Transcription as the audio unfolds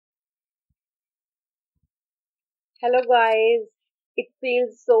Hello, guys. It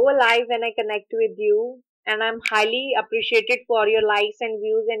feels so alive when I connect with you, and I'm highly appreciated for your likes and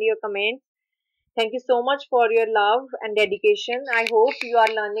views and your comments. Thank you so much for your love and dedication. I hope you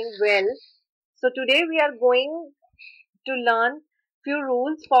are learning well. So, today we are going to learn few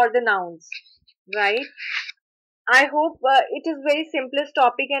rules for the nouns, right? I hope it is very simplest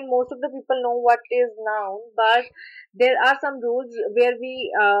topic, and most of the people know what is noun, but there are some rules where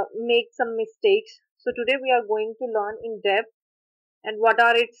we make some mistakes. So, today we are going to learn in depth and what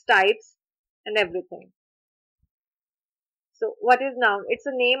are its types and everything. So, what is noun? It's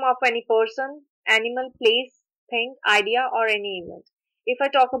a name of any person, animal, place, thing, idea, or any event. If I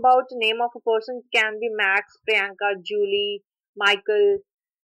talk about the name of a person, it can be Max, Priyanka, Julie, Michael,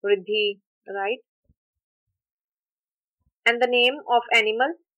 Ridhi, right? And the name of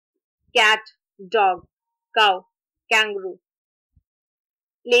animal, cat, dog, cow, kangaroo.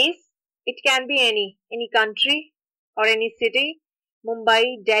 Place, it can be any country or any city,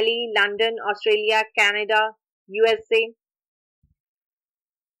 Mumbai, Delhi, London, Australia, Canada, USA.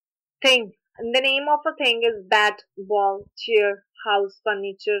 Thing. And the name of a thing is bat, ball, chair, house,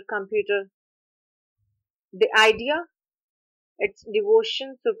 furniture, computer. The idea, it's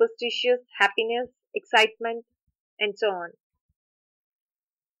devotion, superstitious, happiness, excitement, and so on.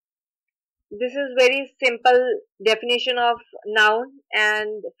 This is very simple definition of noun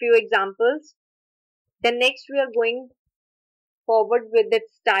and few examples. Then next we are going forward with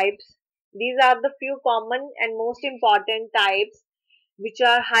its types. These are the few common and most important types which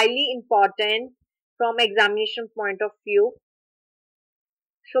are highly important from examination point of view.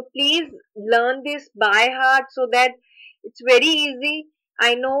 So please learn this by heart so that it's very easy.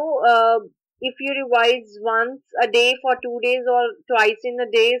 I know if you revise once a day for 2 days or twice in a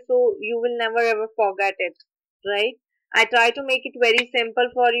day, so you will never ever forget it, right? I try to make it very simple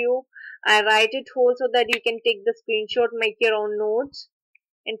for you. I write it whole so that you can take the screenshot, make your own notes.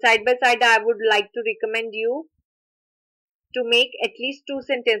 And side by side, I would like to recommend you to make at least two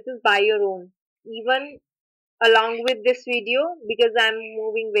sentences by your own. Even along with this video because I'm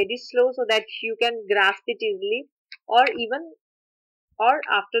moving very slow so that you can grasp it easily or even or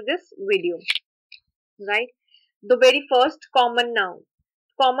after this video, right? The very first common noun.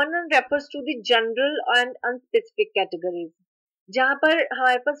 Common noun refers to the general and unspecific categories. जहाँ पर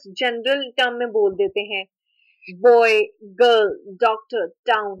हमारे पास general term में बोल देते हैं boy girl doctor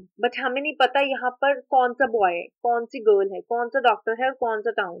town but हमें नहीं पता यहाँ पर कौन सा बॉय है कौन सी गर्ल है कौन सा डॉक्टर है और कौन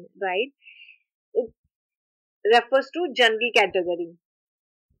सा टाउन है right it refers to general category.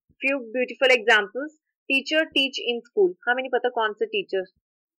 Few beautiful examples. Teacher teach in school हमें नहीं पता कौन से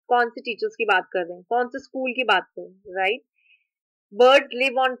टीचर्स की बात कर रहे हैं कौन से स्कूल की बात कर रहे हैं right birds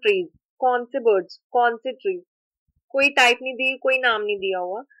live on trees कौन से बर्ड्स कौन से ट्रीज कोई टाइप नहीं दी कोई नाम नहीं दिया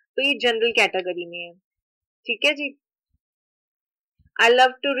हुआ तो ये जनरल कैटेगरी में है ठीक है जी I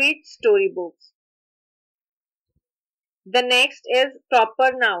love to read story books the next is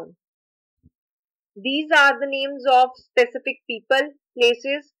proper noun these are the names of specific people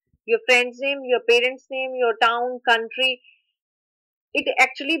places your friend's name your parents name your town country it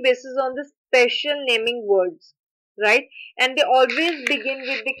actually bases on the special naming words, right? And they always begin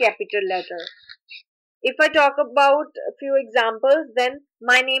with the capital letter. If I talk about a few examples, then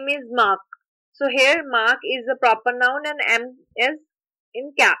my name is Mark. So here Mark is a proper noun and M is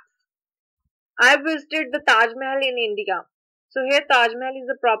in caps. I visited the Taj Mahal in India. So here Taj Mahal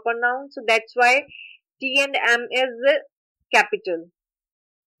is a proper noun. So that's why T and M is the capital,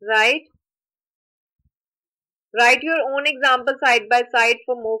 right? Write your own example side by side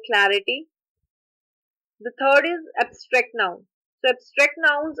for more clarity. The third is abstract noun. So abstract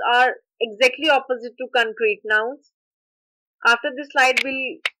nouns are exactly opposite to concrete nouns. After this slide,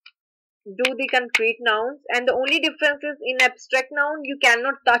 we'll do the concrete nouns. And the only difference is in abstract noun, you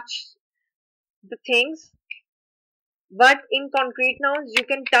cannot touch the things. But in concrete nouns, you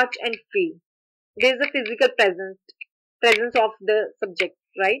can touch and feel. There is a physical presence of the subject,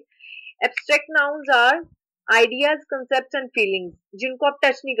 right? Abstract nouns are ideas, concepts and feelings. जिनको आप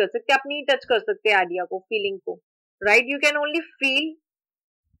touch नहीं कर सकते, आप नहीं touch कर सकते idea को, feeling को, right? You can only feel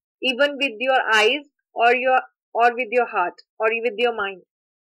even with your eyes or with your heart or with your mind.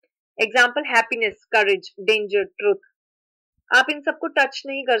 Example happiness, courage, danger, truth. आप इन सबको टच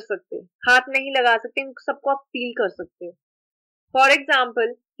नहीं कर सकते हाथ नहीं लगा सकते इन सबको आप फील कर सकते हो for example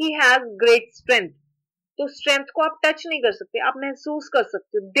he has great strength तो स्ट्रेंथ को आप टच नहीं कर सकते आप महसूस कर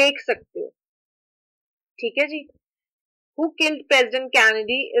सकते हो देख सकते हो ठीक है जी who killed president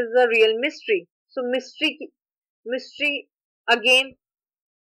Kennedy is a real mystery so mystery again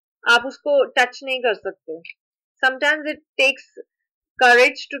आप उसको टच नहीं कर सकते sometimes it takes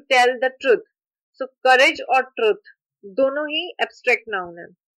courage to tell the truth सो करेज और ट्रुथ दोनों ही एब्स्ट्रैक्ट नाउन है.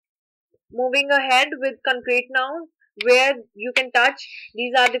 Moving ahead with concrete nouns where you can touch.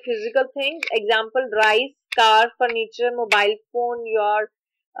 These are the physical things. Example: rice, car, furniture, mobile phone, your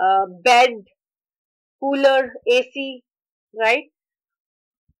bed, cooler, AC. Right?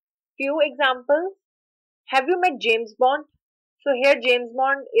 Few examples. Have you met James Bond? So here James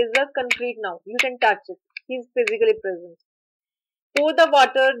Bond is a concrete noun. You can touch it. He is physically present. Pour the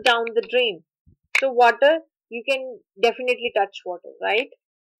water down the drain. So water, you can definitely touch water, right?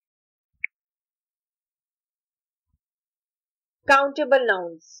 Countable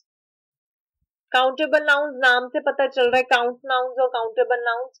nouns. Countable nouns नाम से पता चल रहा है count nouns और countable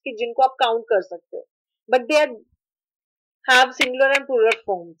nouns कि जिनको आप काउंट कर सकते हो, but they have singular and plural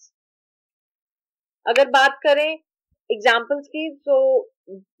forms. अगर बात करें एग्जांपल्स की, so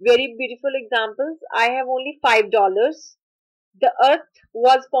very beautiful examples. I have only $5. The earth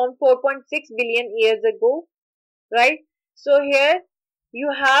was form 4.6 billion years ago. Right? So here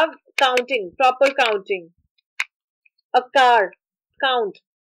you have counting, proper counting. A car, count.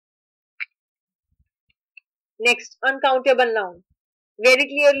 Next, uncountable noun. Very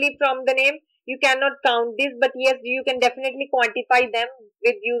clearly from the name, you cannot count this, but yes, you can definitely quantify them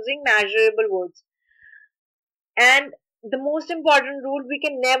with using measurable words. And the most important rule, we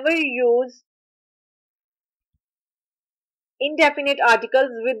can never use indefinite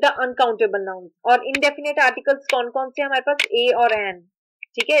articles with the uncountable nouns. और indefinite articles कौन कौन से हमारे पास a और an.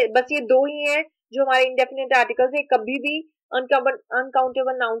 ठीक है, बस ये दो ही हैं जो हमारे indefinite articles है, कभी भी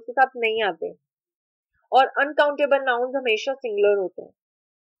uncountable nouns के साथ नहीं आते. और uncountable nouns हमेशा singular होते हैं.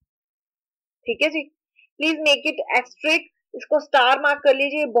 ठीक है जी. Please make it एक्स्ट्रिक. इसको स्टार मार्क कर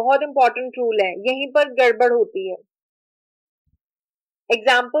लीजिए. बहुत इंपॉर्टेंट रूल है, यहीं पर गड़बड़ होती है.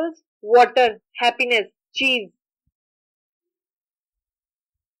 एग्जाम्पल्स: वाटर, हैप्पीनेस, चीज.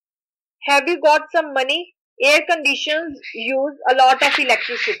 Have you got some money? Air conditions use a lot of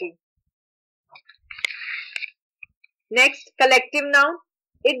electricity. Next, collective noun.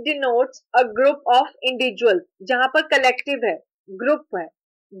 It denotes a group of individuals. जहां पर कलेक्टिव है,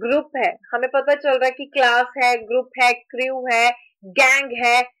 ग्रुप है, हमें पता चल रहा है कि क्लास है, ग्रुप है, क्रू है, गैंग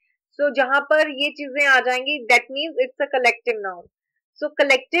है. सो जहां पर ये चीजें आ जाएंगी, that means it's a collective noun. So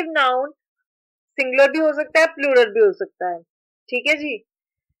collective noun singular भी हो सकता है, प्लूरल भी हो सकता है. ठीक है जी.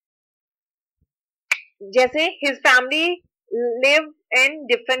 जैसे his family live in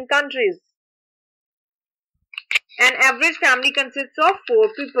different countries. An average family consist of 4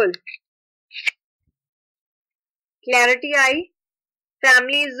 people. Clarity I?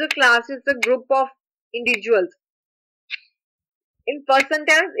 Family is a class, is a group of individuals. In first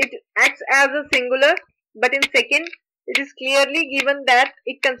sentence, it acts as a singular, but in second, it is clearly given that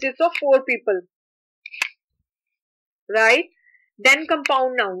it consists of 4 people. Right? Then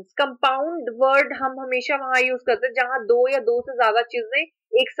compound nouns. Compound word हम हमेशा वहां use करते हैं जहां दो या दो से ज्यादा चीजें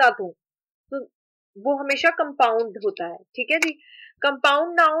एक साथ हों, तो वो हमेशा कंपाउंड होता है. ठीक है जी.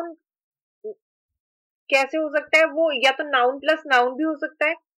 कंपाउंड नाउन कैसे हो सकता है? वो या तो नाउन प्लस नाउन भी हो सकता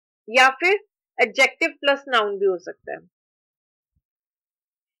है, या फिर एडजेक्टिव प्लस नाउन भी हो सकता है.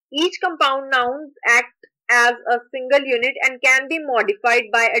 Each compound nouns act as a single unit and can be modified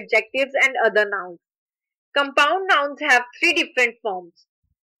by adjectives and other nouns. Compound nouns have 3 different forms.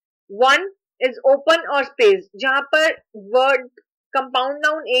 One is open or space, जहां पर word compound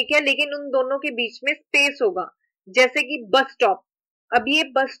noun एक है लेकिन उन दोनों के बीच में स्पेस होगा. जैसे कि बस स्टॉप. अब ये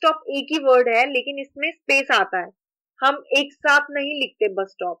बस स्टॉप एक ही वर्ड है लेकिन इसमें स्पेस आता है. हम एक साथ नहीं लिखते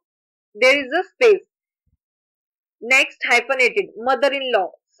bus stop. There is a space. Next, hyphenated. Mother in law,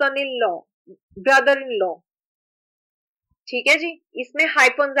 sun in law, brother in law. ठीक है जी. इसमें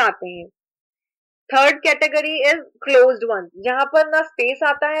हाइफन्स आते हैं. Third category is closed one, जहां पर ना स्पेस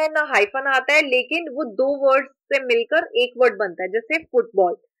आता है ना हाइफन आता है, लेकिन वो दो वर्ड से मिलकर एक वर्ड बनता है. जैसे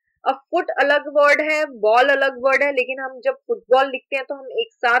फुटबॉल. अब फुट अलग वर्ड है, बॉल अलग वर्ड है, लेकिन हम जब फुटबॉल लिखते हैं तो हम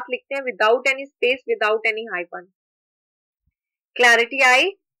एक साथ लिखते हैं without any space, without any hyphen. Clarity आई?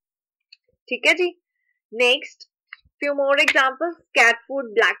 ठीक है जी. Next, few more examples: cat food,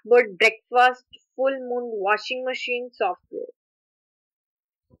 blackbird, breakfast, full moon, washing machine, software.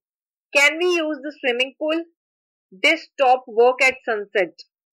 Can we use the swimming pool? They stop work at sunset.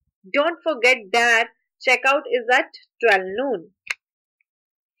 Don't forget that checkout is at 12 noon.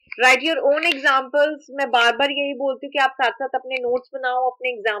 Write your own examples. मैं बार बार यही बोलती हूँ कि आप साथ साथ अपने notes बनाओ, अपने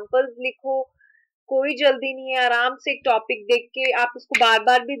एग्जाम्पल्स लिखो. कोई जल्दी नहीं है. आराम से एक टॉपिक देख के आप इसको बार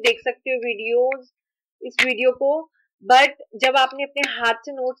बार भी देख सकते हो वीडियोस, इस वीडियो को. बट जब आपने अपने हाथ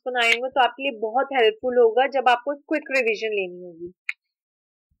से नोट्स बनाए होंगे तो आपके लिए बहुत हेल्पफुल होगा जब आपको क्विक रिवीजन लेनी होगी.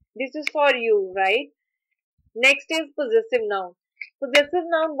 This is for you, right? Next is possessive noun. Possessive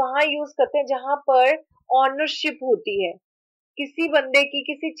noun वहां यूज करते हैं जहां पर ऑनरशिप होती है, किसी बंदे की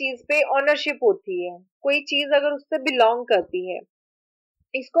किसी चीज पे ऑनरशिप होती है, कोई चीज अगर उससे बिलोंग करती है,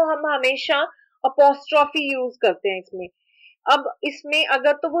 इसको हम हमेशा अपोस्ट्रॉफी यूज करते हैं इसमें। अब इसमें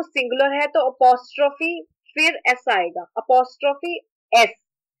अगर तो वो सिंगुलर है तो अपोस्ट्रॉफी फिर एस आएगा, अपोस्ट्रॉफी एस।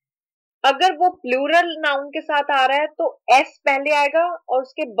 अगर वो प्लूरल नाउन के साथ आ रहा है तो एस पहले आएगा और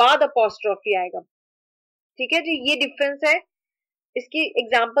उसके बाद अपोस्ट्रॉफी आएगा। ठीक है जी, ये डिफरेंस है। इसकी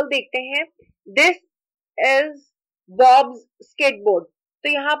एग्जांपल देखते हैं। This is bobs skateboard. तो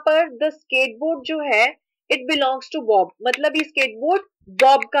यहाँ पर द स्केटबोर्ड जो है इट बिलोंग्स टू बॉब, मतलब ये स्केटबोर्ड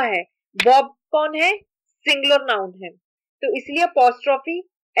बॉब का है। बॉब कौन है? सिंगुलर नाउन है, तो इसलिए अपोस्ट्रॉफी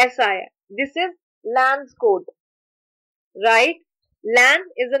एस आया। This is lands coat, right? LAN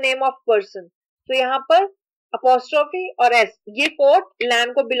is the name of person, तो यहाँ पर अपोस्ट्रॉफी और एस, ये कोट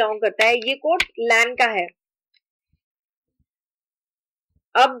लैन को बिलोंग करता है, ये कोट लैन का है।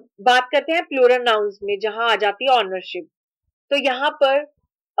 अब बात करते हैं प्लूरल नाउन्स में जहां आ जाती है ऑनरशिप। तो यहाँ पर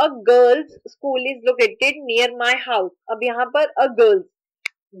अ girls school is located near my house. अब यहाँ पर अ गर्ल्स,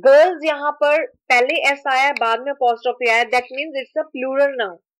 गर्ल्स यहाँ पर पहले एस आया बाद में अपोस्ट्रोफी आया, that means it's a plural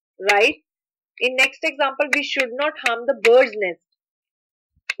noun, right? In next example, we should not harm the birds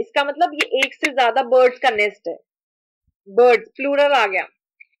nest. इसका मतलब ये एक से ज्यादा बर्ड्स का नेस्ट है, बर्ड्स प्लूरल आ गया।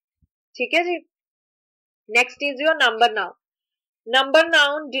 ठीक है जी। Next is your number noun. Number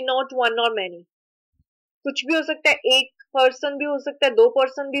noun denote one और मैनी। कुछ भी हो सकता है, एक पर्सन भी हो सकता है, दो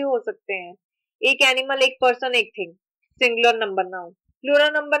पर्सन भी हो सकते हैं, एक एनिमल, एक पर्सन, एक thing. Singular number noun.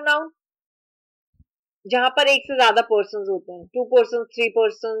 Plural number noun जहां पर एक से ज्यादा पर्सन होते हैं, to person, three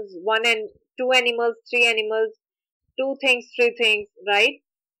person, one and to animals, three animals, two things, three things, right?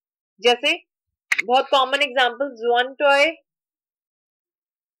 जैसे बहुत common examples, one toy,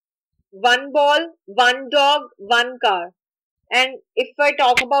 one ball, one dog, one car. And if I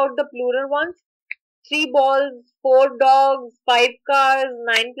talk about the plural once, three balls, four dogs, five cars,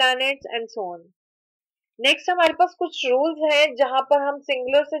 nine planets and so on. Next हमारे पास कुछ rules है जहां पर हम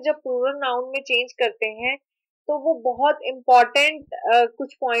singular से जब plural noun में change करते हैं तो वो बहुत इंपॉर्टेंट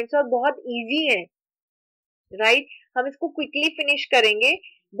कुछ पॉइंट्स और बहुत इजी है, राइट? हम इसको क्विकली फिनिश करेंगे।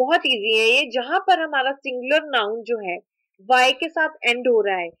 बहुत इजी है ये। जहां पर हमारा सिंगुलर नाउन जो है वाई के साथ एंड हो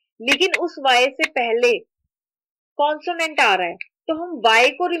रहा है, लेकिन उस वाई से पहले कॉन्सोनेंट आ रहा है, तो हम वाई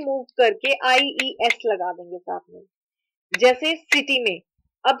को रिमूव करके आई ई एस लगा देंगे साथ में। जैसे सिटी में,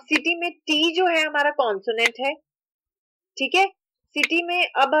 अब सिटी में टी जो है हमारा कॉन्सोनेंट है, ठीक है? सिटी में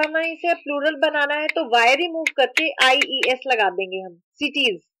अब हमें इसे प्लूरल बनाना है तो वाई रिमूव करके आई ई एस लगा देंगे हम,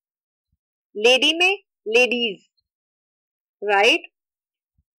 सिटीज। लेडी में ladies, right?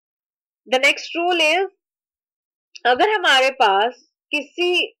 The next rule is, अगर हमारे पास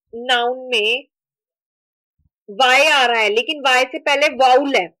किसी नाउन में वाई आ रहा है लेकिन वाई से पहले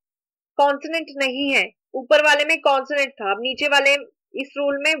वाउल है, कॉन्सोनेंट नहीं है, ऊपर वाले में कॉन्सोनेंट था, अब नीचे वाले इस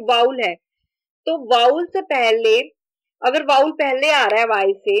रूल में वाउल है, तो वाउल से पहले, अगर वाउल पहले आ रहा है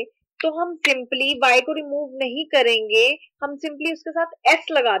वाई से, तो हम सिंपली वाई को रिमूव नहीं करेंगे, हम सिंपली उसके साथ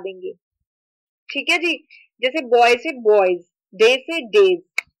एस लगा देंगे। ठीक है जी। जैसे बॉय से बॉयज, डे से डेज।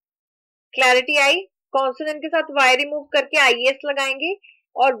 क्लैरिटी आई? कॉन्सोनेंट के साथ वाई रिमूव करके आई एस लगाएंगे,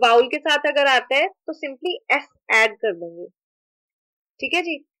 और वाउल के साथ अगर आता है तो सिंपली एस ऐड कर देंगे। ठीक है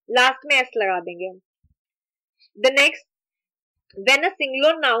जी, लास्ट में एस लगा देंगे हम। The next, when a singular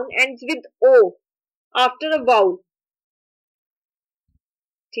noun ends with o after a vowel,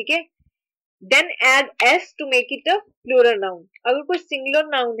 ठीक है, then add s to make it a plural noun। अगर कोई सिंगुलर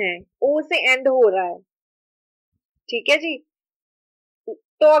नाउन है o से एंड हो रहा है, ठीक है जी,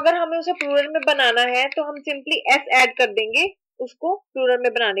 तो अगर हमें उसे प्लूरल में बनाना है तो हम सिंपली s ऐड कर देंगे उसको प्लूरल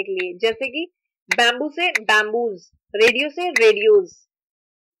में बनाने के लिए। जैसे कि बैम्बू से बैम्बूज, रेडियो से radios,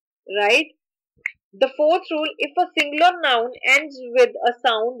 right? The fourth rule, if a singular noun ends with a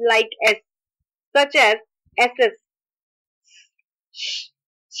sound like s, such as ss,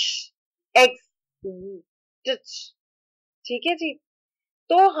 x, ch, ठीक है जी,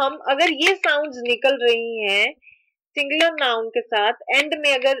 तो हम अगर ये साउंड्स निकल रही हैं सिंगुलर नाउन के साथ, एंड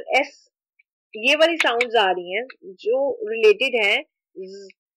में अगर s, ये वाली साउंड्स आ रही हैं जो रिलेटेड हैं,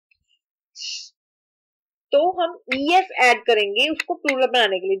 तो हम es ऐड करेंगे उसको प्लूरल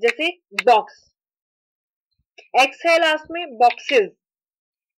बनाने के लिए। जैसे बॉक्स, एक्स है लास्ट में, boxes,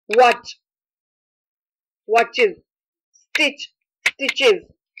 watch, watches, stitch, stitches,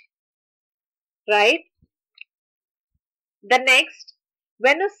 right? The next,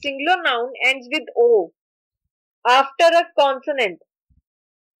 when a singular noun ends with o after a consonant,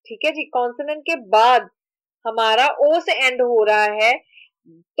 ठीक है जी, कॉन्सोनेंट के बाद हमारा o से एंड हो रहा है,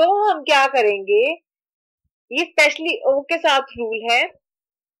 तो हम क्या करेंगे, ये स्पेशली ओ के साथ रूल है,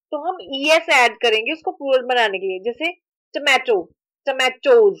 तो हम ईएस ऐड करेंगे उसको प्लूरल बनाने के लिए। जैसे टमाटो,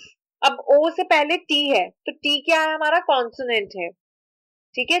 टमाटोज। अब ओ से पहले टी है, तो टी क्या है, हमारा कॉन्सोनेंट है,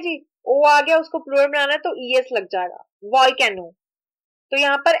 ठीक है जी। ओ आ गया, उसको प्लूरल बनाना है तो ईएस लग जाएगा। वॉल्केनो, तो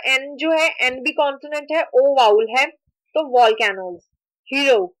यहाँ पर एन जो है, एन भी कॉन्सोनेंट है, ओ वाउल है, तो वॉल्केनोज।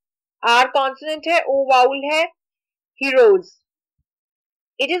 हीरो, आर कॉन्सोनेंट है, ओ वाउल है, heroes.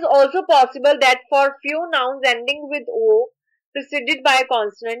 It is also possible that for few nouns ending with O preceded by a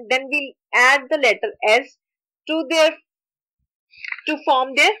consonant, then we add the letter S to their to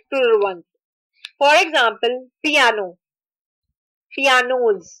form their plural ones. For example, piano,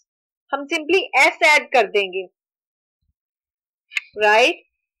 pianos. हम simply S add कर देंगे, right?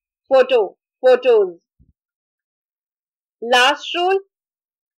 Photo, photos. Last rule: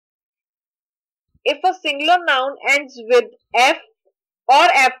 if a singular noun ends with F or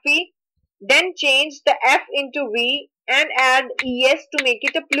FE, then change the F into V and add ES to make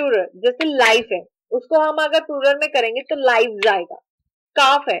it a plural. जैसे life है, उसको हम अगर plural में करेंगे तो lives आएगा।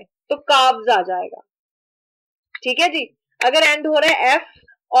 calf है तो calves आ जाएगा, ठीक है जी। अगर end हो रहा है F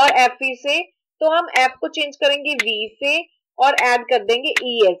और FE से, तो हम F को change करेंगे V से और add कर देंगे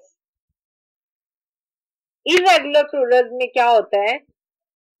ES। irregular plurals में क्या होता है,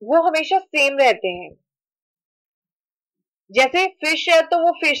 वो हमेशा सेम रहते हैं। जैसे फिश है तो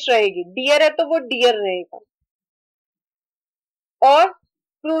वो फिश रहेगी, डियर है तो वो डियर रहेगा। और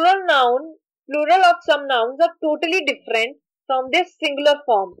plural noun, plural of some nouns are totally different from their singular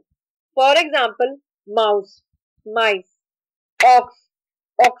form. For example, mouse, mice, ox,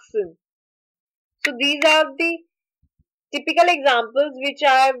 oxen. So these are the typical examples which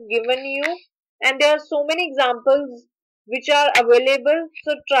I have given you, and there are so many examples which are available.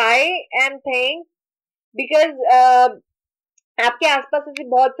 So try and think, because आपके आसपास ऐसी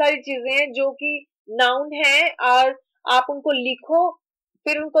बहुत सारी चीजें हैं जो कि noun है, और आप उनको लिखो,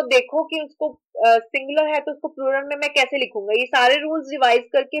 फिर उनको देखो कि उसको सिंगुलर है तो उसको प्लूरल में मैं कैसे लिखूंगा। ये सारे रूल्स रिवाइज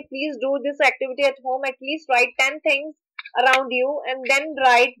करके please do this activity at home, at least right 10 things around you and then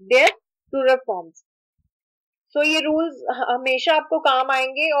right there plural forms. सो ये रूल्स हमेशा आपको काम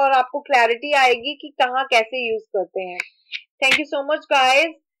आएंगे और आपको क्लैरिटी आएगी कि कहाँ कैसे यूज करते हैं। Thank you so much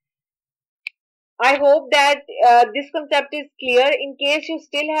guys. I hope that this concept is clear. In case you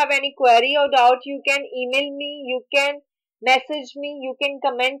still have any query or doubt, you can email me, you can message me, you can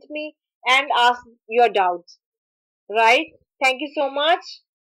comment me and ask your doubts. Right? Thank you so much.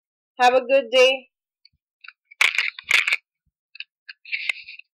 Have a good day.